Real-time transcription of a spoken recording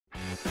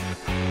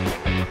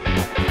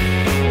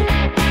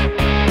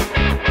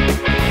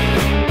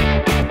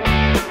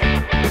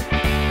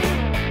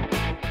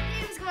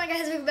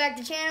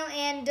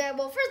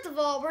first of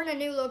all, we're in a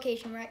new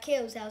location. We're at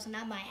Caleb's house and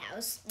not my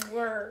house.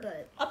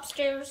 We're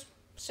upstairs,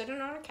 sitting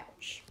on a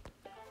couch.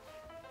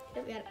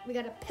 We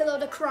got a pillow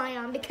to cry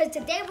on because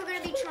today we're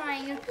gonna be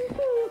trying.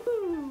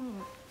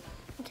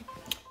 Okay.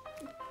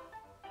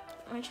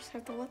 I just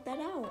have to let that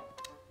out.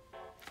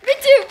 Me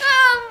too.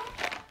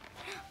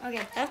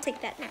 Okay. I'll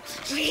take that now.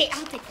 Okay,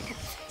 I'll take that.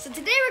 So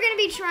today we're gonna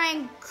be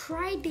trying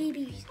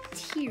Crybaby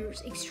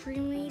Tears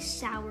Extremely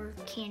Sour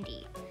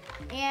Candy,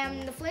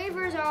 and the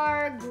flavors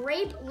are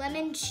grape,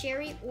 lemon,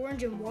 cherry,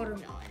 orange, and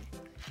watermelon.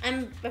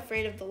 I'm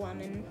afraid of the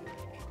lemon.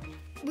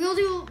 We'll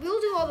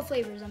do all the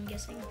flavors, I'm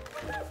guessing.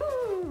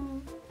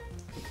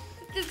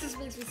 This just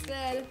makes me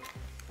sad.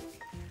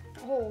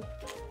 Oh.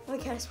 What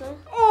can I smell?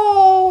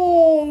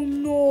 Oh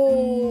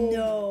no.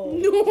 No.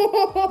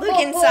 No.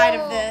 Look inside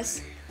of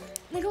this.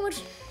 Look how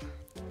much.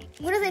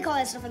 What do they call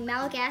that stuff? Like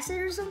malic acid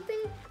or something?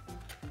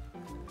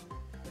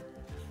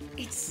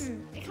 It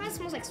kind of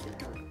smells like sweet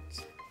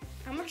tarts.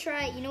 I'm gonna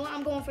try it. You know what?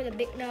 I'm going for the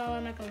big. No,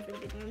 I'm not going for the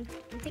big one.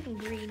 I'm taking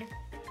green.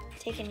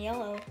 Taking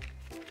yellow.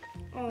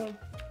 Oh.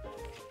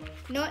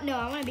 No,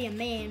 I want to be a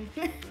man.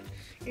 Here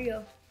you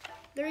go.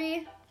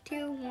 3,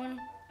 2, 1.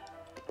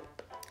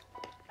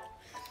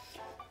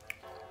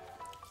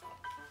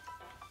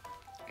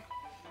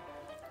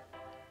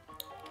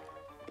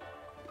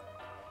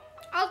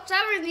 Oh,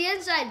 sour in the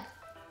inside.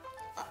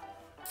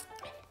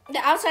 The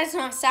outside's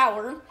not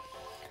sour.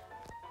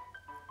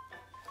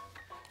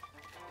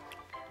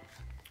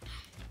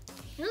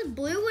 Is this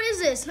blue? What is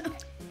this?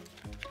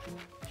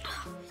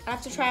 I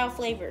have to try all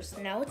flavors.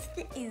 Now it's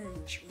the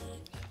orange one.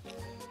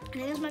 I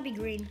think this might be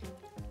green.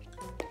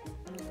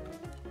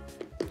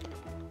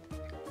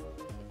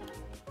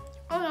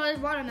 Oh no, it's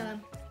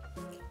watermelon.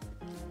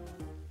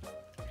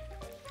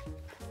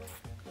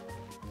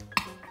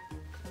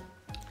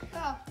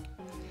 Oh.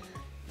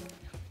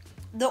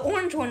 The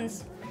orange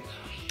one's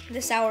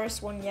the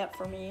sourest one yet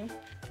for me.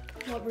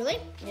 What, really?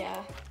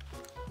 Yeah.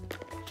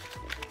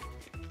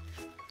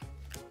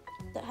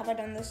 Have I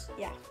done this?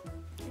 Yeah,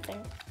 I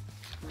think.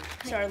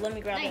 Sorry, let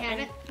me grab I it.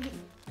 haven't.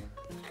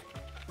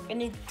 I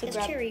need to It's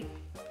grab. cherry.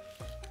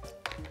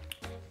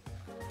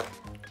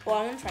 Well,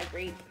 I want to try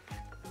grape.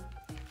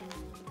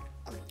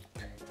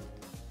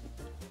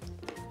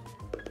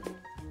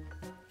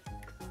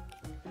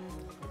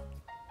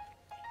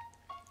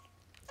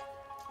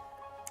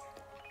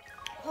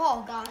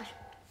 Oh gosh.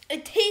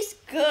 It tastes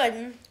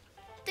good,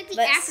 It's like the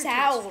but aftertaste.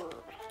 sour.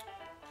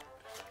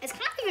 It's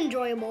kind of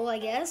enjoyable, I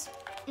guess.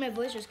 My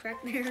voice just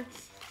cracked there.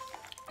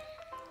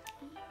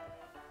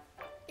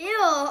 Ew,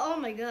 oh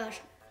my gosh.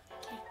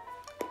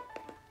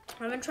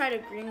 I haven't tried a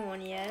green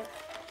one yet.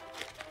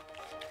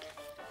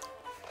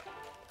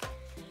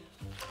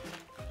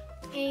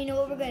 And you know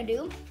what we're gonna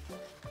do?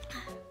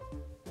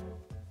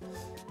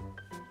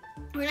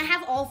 We're gonna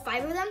have all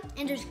 5 of them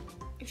and just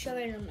shove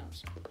it in our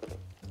mouths.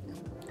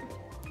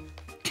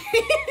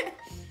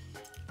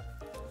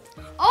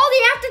 Oh,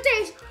 the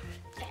aftertaste!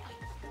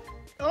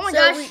 Oh my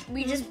So gosh.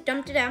 we just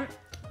dumped it out.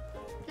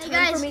 Hey Time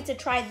guys, for me to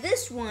try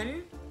this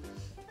one.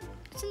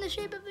 it's in the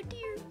shape of a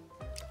deer.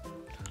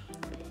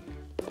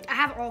 I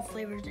have all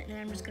flavors in it, and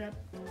I'm just gonna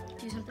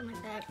do something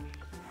like that.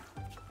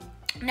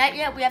 Not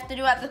yet. We have to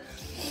do at the.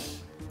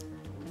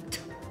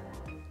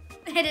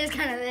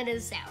 It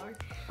is sour.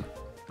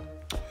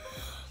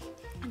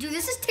 Dude,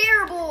 this is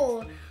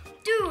terrible.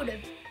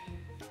 Dude,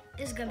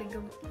 this is gonna be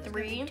good. This is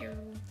gonna be 3.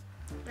 terrible.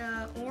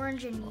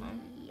 Orange and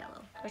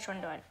yellow. Which one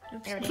do I?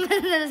 Oops. I already-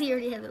 You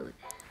already have it. There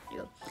you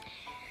go.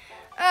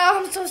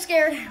 Oh, I'm so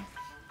scared.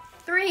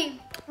 3.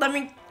 Let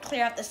me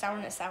clear out the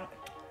sourness out.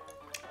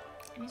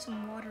 I need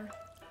some water.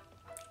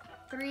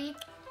 3,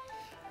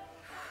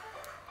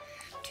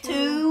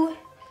 2,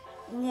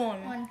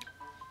 1. 1.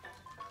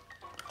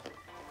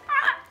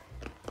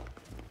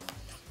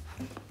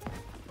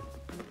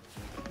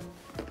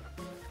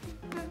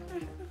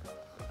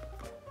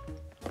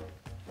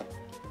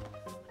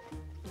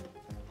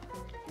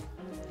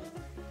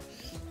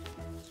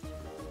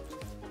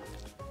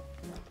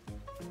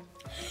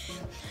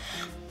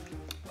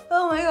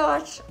 Oh my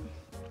gosh.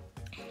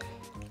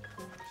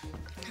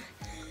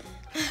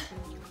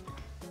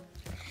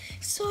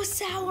 So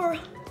sour.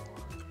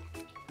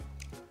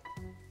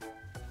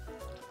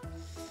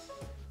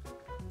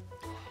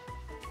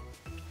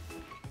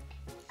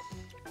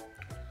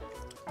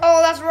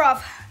 Oh, that's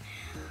rough.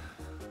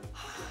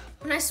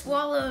 When I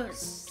swallow,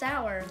 it's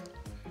sour.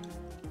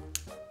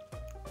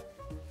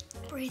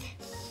 Breathe.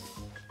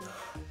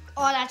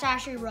 Oh, that's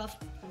actually rough.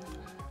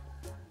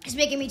 It's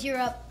making me tear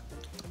up.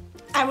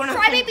 I want to.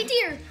 Crybaby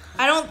tears.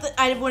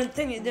 I wouldn't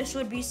think this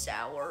would be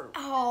sour.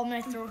 Oh,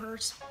 my throat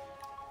hurts.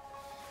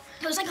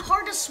 It was like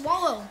hard to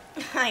swallow.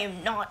 I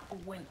am not a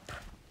wimp.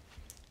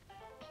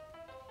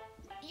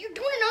 You're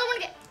doing another one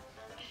again.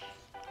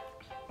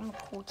 I'm a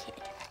cool kid.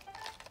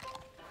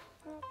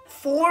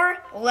 4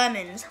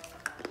 lemons.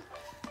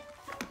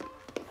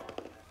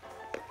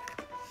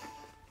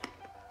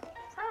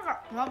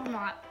 No, I'm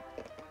not.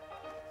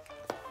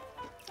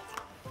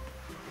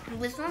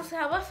 This not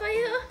sour for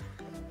you?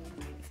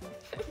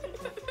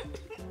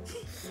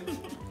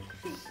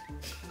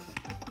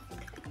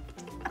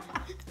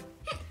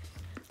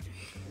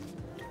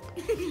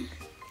 Taking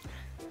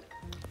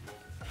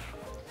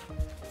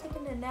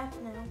a nap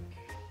now.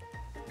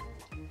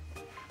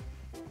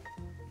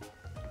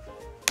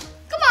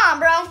 Come on,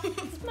 bro.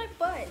 It's my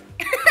butt.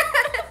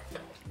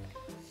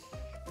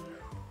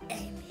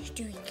 I'm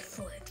doing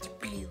for the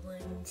blue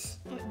ones.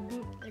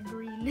 They're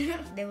green.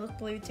 They look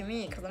blue to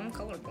me because I'm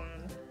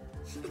colorblind.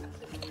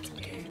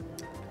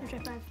 Try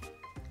 5.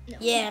 No.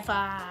 Yeah,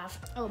 5.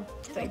 Oh,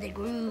 For the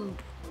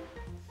group.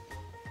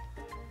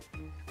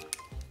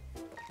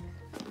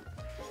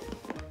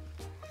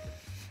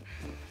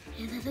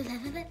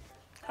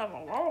 Oh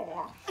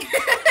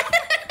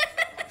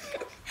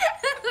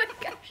my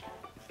gosh.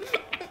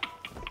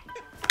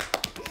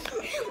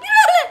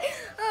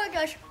 Oh my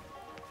gosh.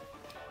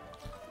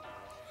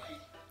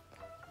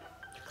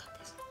 You got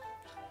this.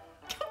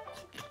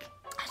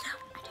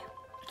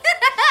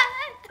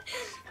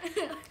 I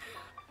do.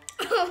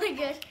 Oh my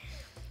gosh.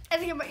 I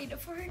think I might need a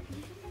fart.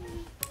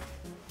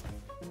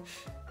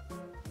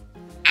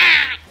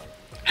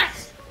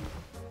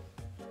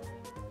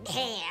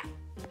 Yeah.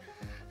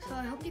 So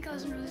I hope you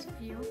guys enjoy this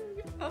video.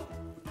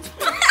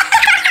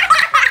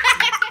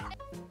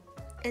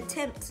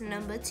 Attempt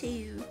number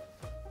 2.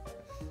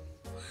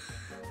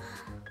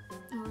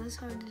 Oh, that's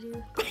hard to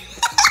do.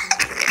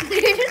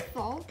 Did you just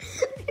fall?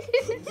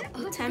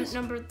 Attempt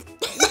number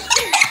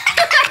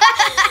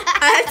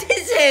I have to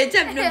say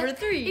attempt number You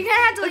 3. kind of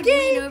have to like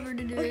Okay. lean over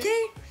to do it.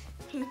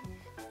 Okay.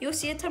 You'll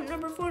see attempt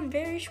number 4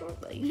 very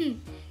shortly.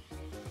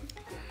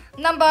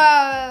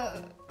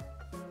 Number.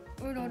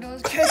 Uno,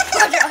 dos, tres,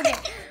 cuatro. Okay.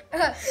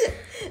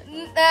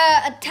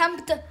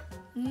 Attempt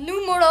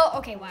numero.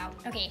 Okay, wow.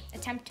 Okay,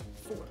 attempt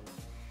 4.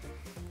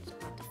 It's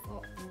about to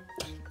fall.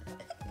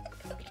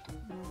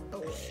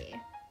 Okay.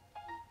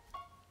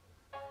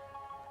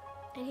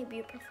 Can he be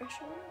a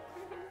professional?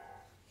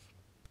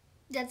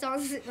 That's all.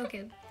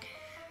 Okay.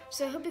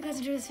 So I hope you guys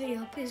enjoyed this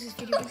video. Please this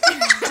video.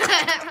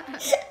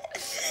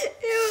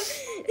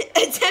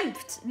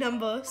 Attempt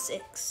number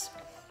 6.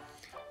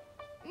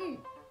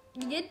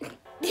 You did?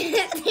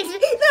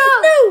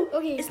 No!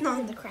 Okay. It's not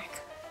in the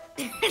crack.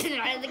 It's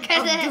not in the Of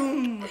cassette.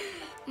 doom.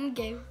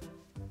 Okay.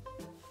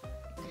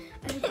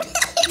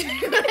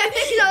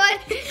 You know what?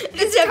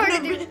 It's Attempt hard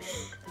to do. number-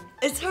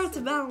 It's hard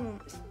to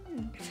balance.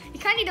 You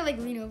kind of need to like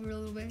lean over a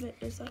little bit. But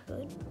is that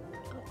good?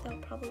 Oh,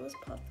 that probably was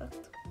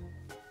perfect.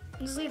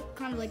 Just like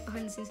kind of like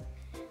behind the scenes.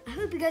 I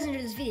hope you guys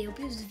enjoyed this video.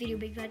 Please give this video a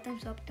big fat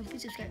thumbs up and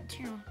please subscribe to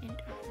the channel.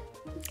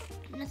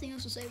 And nothing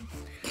else to say.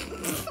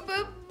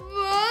 Bye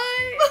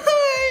bye.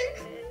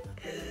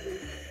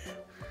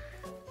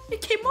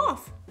 It came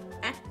off.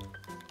 I'm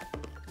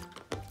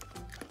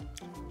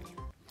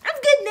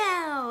good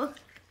now.